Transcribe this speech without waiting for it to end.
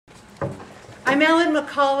I'm Ellen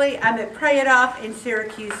McCauley. I'm at Pray It Off in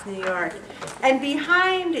Syracuse, New York. And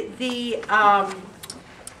behind the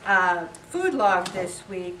food log this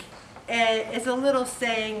week is a little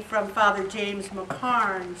saying from Father James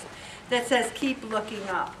McCauley that says, "Keep looking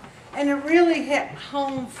up." And it really hit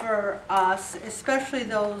home for us, especially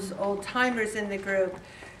those old-timers in the group,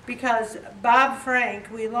 because Bob Frank,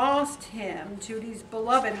 we lost him, Judy's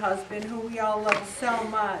beloved husband, who we all love so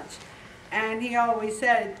much. And he always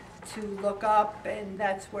said to look up, and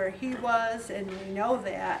that's where he was, and we know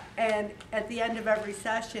that. And at the end of every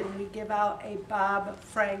session, we give out a Bob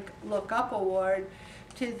Frank Look Up Award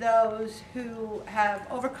to those who have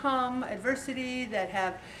overcome adversity, that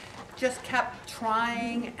have just kept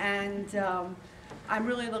trying, and I'm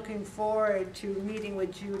really looking forward to meeting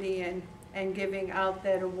with Judy and giving out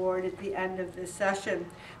that award at the end of this session.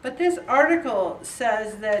 But this article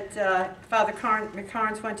says that Father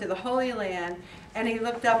McCauley went to the Holy Land, and he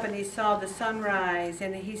looked up and he saw the sunrise,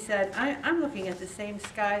 and he said, I'm looking at the same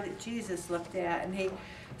sky that Jesus looked at, and he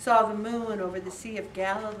saw the moon over the Sea of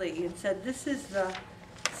Galilee and said, this is the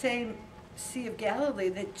same Sea of Galilee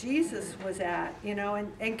that Jesus was at, you know,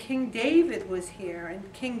 and King David was here,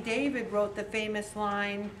 and King David wrote the famous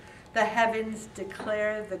line, "The heavens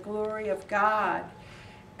declare the glory of God."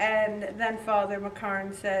 And then Father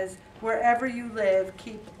McCauley says, wherever you live,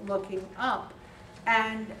 keep looking up.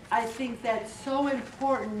 And I think that's so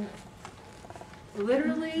important,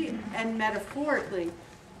 literally and metaphorically.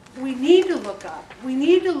 We need to look up. We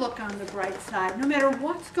need to look on the bright side. No matter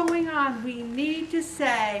what's going on, we need to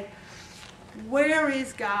say, where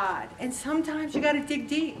is God? And sometimes you got to dig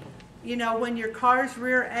deep. You know, when your car's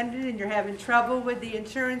rear-ended and you're having trouble with the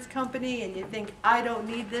insurance company and you think, I don't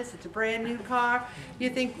need this, it's a brand new car. You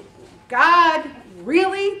think, God,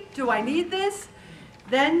 really? Do I need this?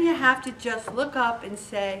 Then you have to just look up and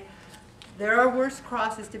say, there are worse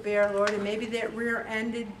crosses to bear, Lord, and maybe that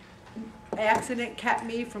rear-ended accident kept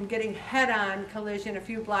me from getting head-on collision a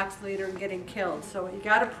few blocks later and getting killed. So you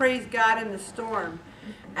got to praise God in the storm.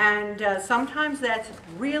 And sometimes that's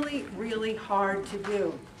really, really hard to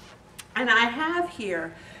do. And I have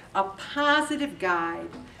here a positive guide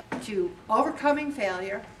to overcoming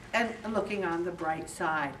failure and looking on the bright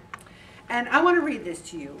side. And I want to read this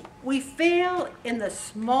to you. We fail in the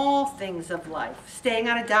small things of life, staying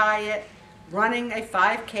on a diet, running a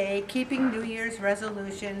 5K, keeping New Year's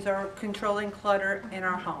resolutions, or controlling clutter in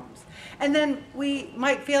our homes. And then we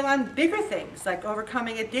might fail on bigger things like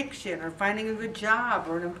overcoming addiction or finding a good job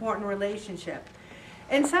or an important relationship.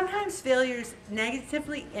 And sometimes failures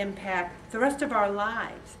negatively impact the rest of our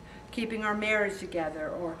lives, keeping our marriage together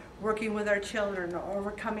or working with our children or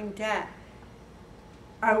overcoming debt.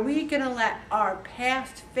 Are we going to let our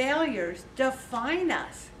past failures define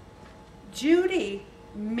us? Judy,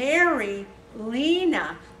 Mary,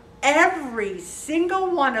 Lena, every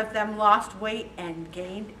single one of them lost weight and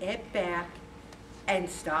gained it back and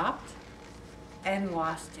stopped and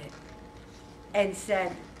lost it and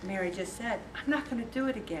said, Mary just said, I'm not going to do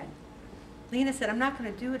it again. Lena said, I'm not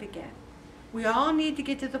going to do it again. We all need to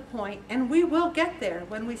get to the point, and we will get there,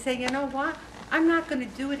 when we say, you know what, I'm not going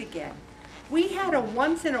to do it again. We had a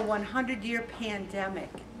once in a 100-year pandemic.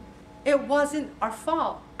 It wasn't our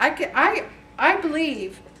fault. I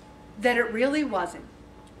believe that it really wasn't.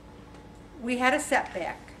 We had a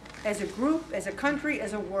setback as a group, as a country,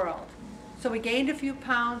 as a world. So we gained a few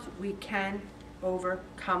pounds. We can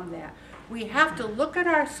overcome that. We have to look at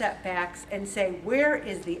our setbacks and say, where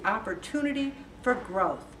is the opportunity for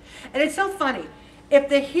growth? And it's so funny. If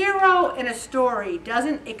the hero in a story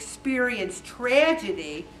doesn't experience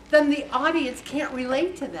tragedy, then the audience can't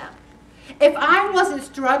relate to them. If I wasn't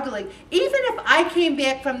struggling, even if I came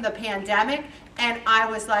back from the pandemic and I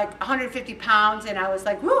was like 150 pounds and I was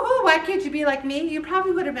like, woohoo, why can't you be like me? You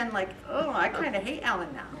probably would have been like, oh, I kind of hate Ellen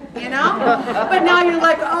now, you know? But now you're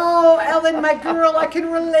like, oh, Ellen, my girl, I can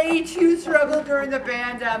relate. You struggled during the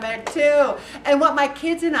pandemic too. And what my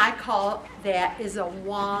kids and I call that is a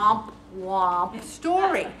womp womp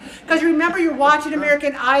story. Because remember, you're watching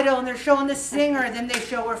American Idol and they're showing the singer, and then they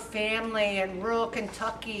show her family in rural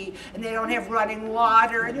Kentucky and they don't have running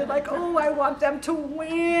water, and you're like, oh, I want them to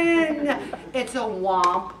win. It's a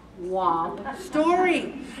womp womp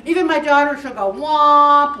story. Even my daughter, she'll go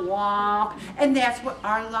womp womp, and that's what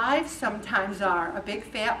our lives sometimes are, a big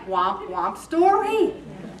fat womp womp story.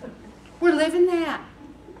 We're living that.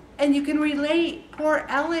 And you can relate. Poor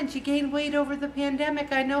Ellen, she gained weight over the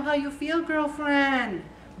pandemic. I know how you feel, girlfriend.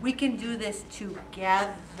 We can do this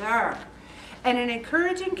together. And an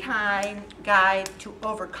encouraging guide to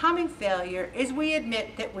overcoming failure is we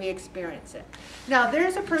admit that we experience it. Now,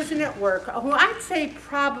 there's a person at work who I'd say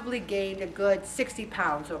probably gained a good 60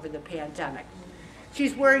 pounds over the pandemic.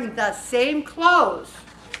 She's wearing the same clothes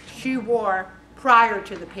she wore prior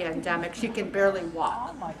to the pandemic. She can barely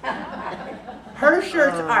walk. Her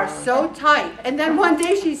shirts are so tight. And then one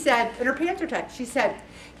day she said, and her pants are tight, she said,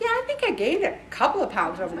 yeah, I think I gained a couple of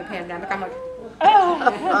pounds over the pandemic. I'm like,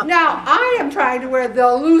 oh. Now, I am trying to wear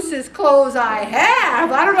the loosest clothes I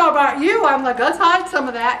have. I don't know about you. I'm like, let's hide some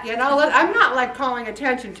of that. You know, I'm not like calling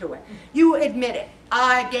attention to it. You admit it.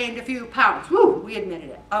 I gained a few pounds. Woo, we admitted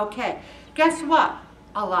it. Okay. Guess what?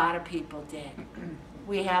 A lot of people did.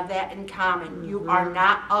 We have that in common. You are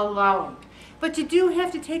not alone. But you do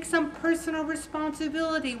have to take some personal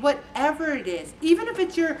responsibility, whatever it is. Even if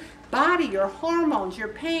it's your body, your hormones, your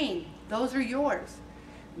pain, those are yours.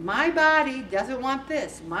 My body doesn't want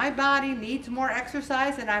this. My body needs more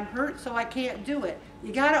exercise and I'm hurt so I can't do it.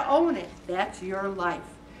 You got to own it. That's your life.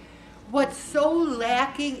 What's so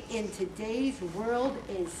lacking in today's world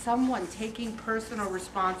is someone taking personal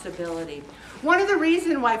responsibility. One of the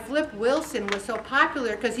reasons why Flip Wilson was so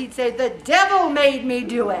popular, because he'd say, the devil made me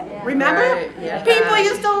do it. Yeah. Remember? Right. Yeah. People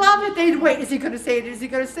used to love it. They'd wait, is he going to say it? Is he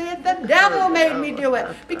going to say it? The devil made me do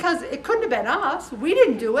it. Because it couldn't have been us. We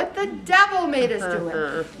didn't do it. The devil made us do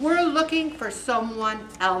it. We're looking for someone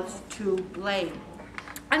else to blame.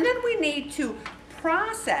 And then we need to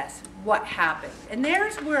process what happened. And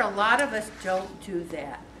there's where a lot of us don't do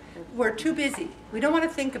that. We're too busy. We don't want to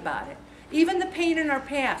think about it. Even the pain in our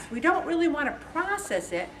past, we don't really want to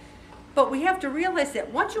process it, but we have to realize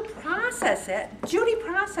that once you process it, Judy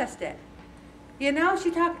processed it. You know, she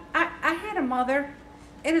talked, I had a mother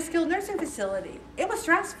in a skilled nursing facility. It was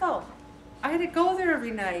stressful. I had to go there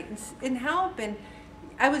every night and help, and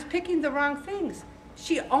I was picking the wrong things.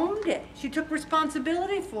 She owned it. She took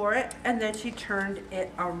responsibility for it, and then she turned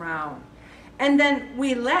it around. And then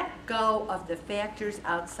we let go of the factors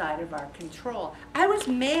outside of our control. I was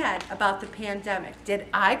mad about the pandemic. Did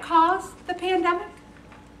I cause the pandemic?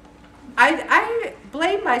 I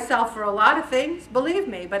blame myself for a lot of things, believe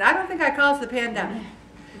me, but I don't think I caused the pandemic.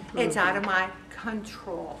 It's out of my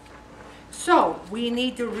control. So we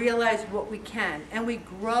need to realize what we can, and we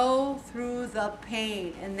grow through the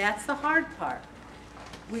pain, and that's the hard part.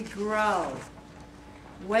 We grow.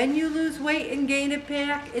 When you lose weight and gain it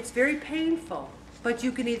back, it's very painful. But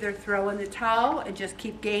you can either throw in the towel and just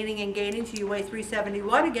keep gaining and gaining till you weigh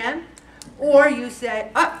 371 again, or you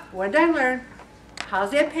say, oh, what did I learn?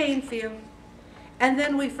 How's that pain feel? And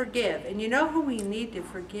then we forgive. And you know who we need to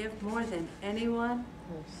forgive more than anyone?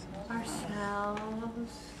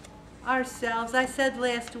 Ourselves. Ourselves. I said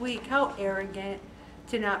last week, how arrogant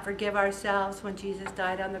to not forgive ourselves when Jesus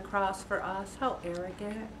died on the cross for us. How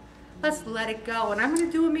arrogant. Let's let it go. And I'm going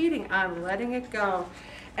to do a meeting on letting it go.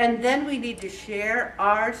 And then we need to share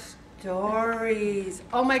our stories.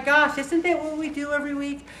 Oh my gosh, isn't that what we do every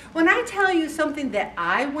week? When I tell you something that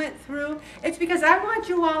I went through, it's because I want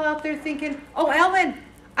you all out there thinking, oh, Ellen,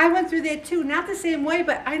 I went through that too. Not the same way,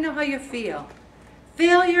 but I know how you feel.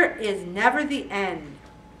 Failure is never the end.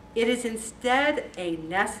 It is instead a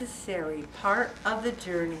necessary part of the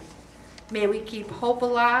journey. May we keep hope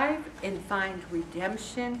alive and find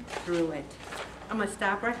redemption through it. I'm going to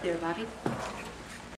stop right there, Bobby.